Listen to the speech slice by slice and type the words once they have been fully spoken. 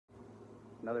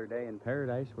Another day in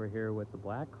paradise. We're here with the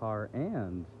black car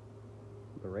and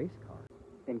the race car.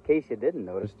 In case you didn't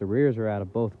notice, the rears are out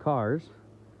of both cars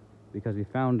because we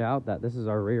found out that this is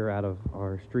our rear out of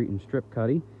our street and strip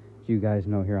cutty, as you guys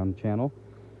know here on the channel.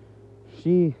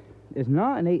 She is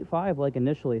not an 8.5 like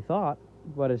initially thought,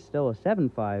 but is still a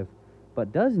 7.5,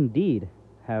 but does indeed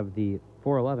have the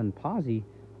 411 posi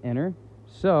in her.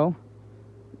 So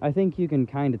I think you can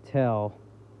kind of tell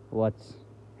what's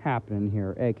happening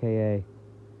here, aka.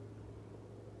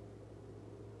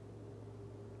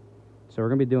 So we're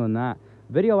gonna be doing that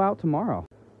video out tomorrow.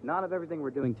 Not of everything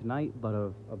we're doing tonight, but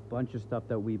of a bunch of stuff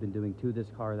that we've been doing to this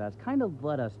car that's kind of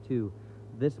led us to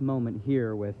this moment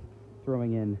here with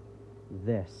throwing in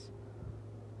this.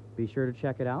 Be sure to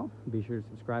check it out. Be sure to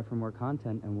subscribe for more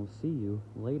content, and we'll see you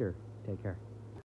later. Take care.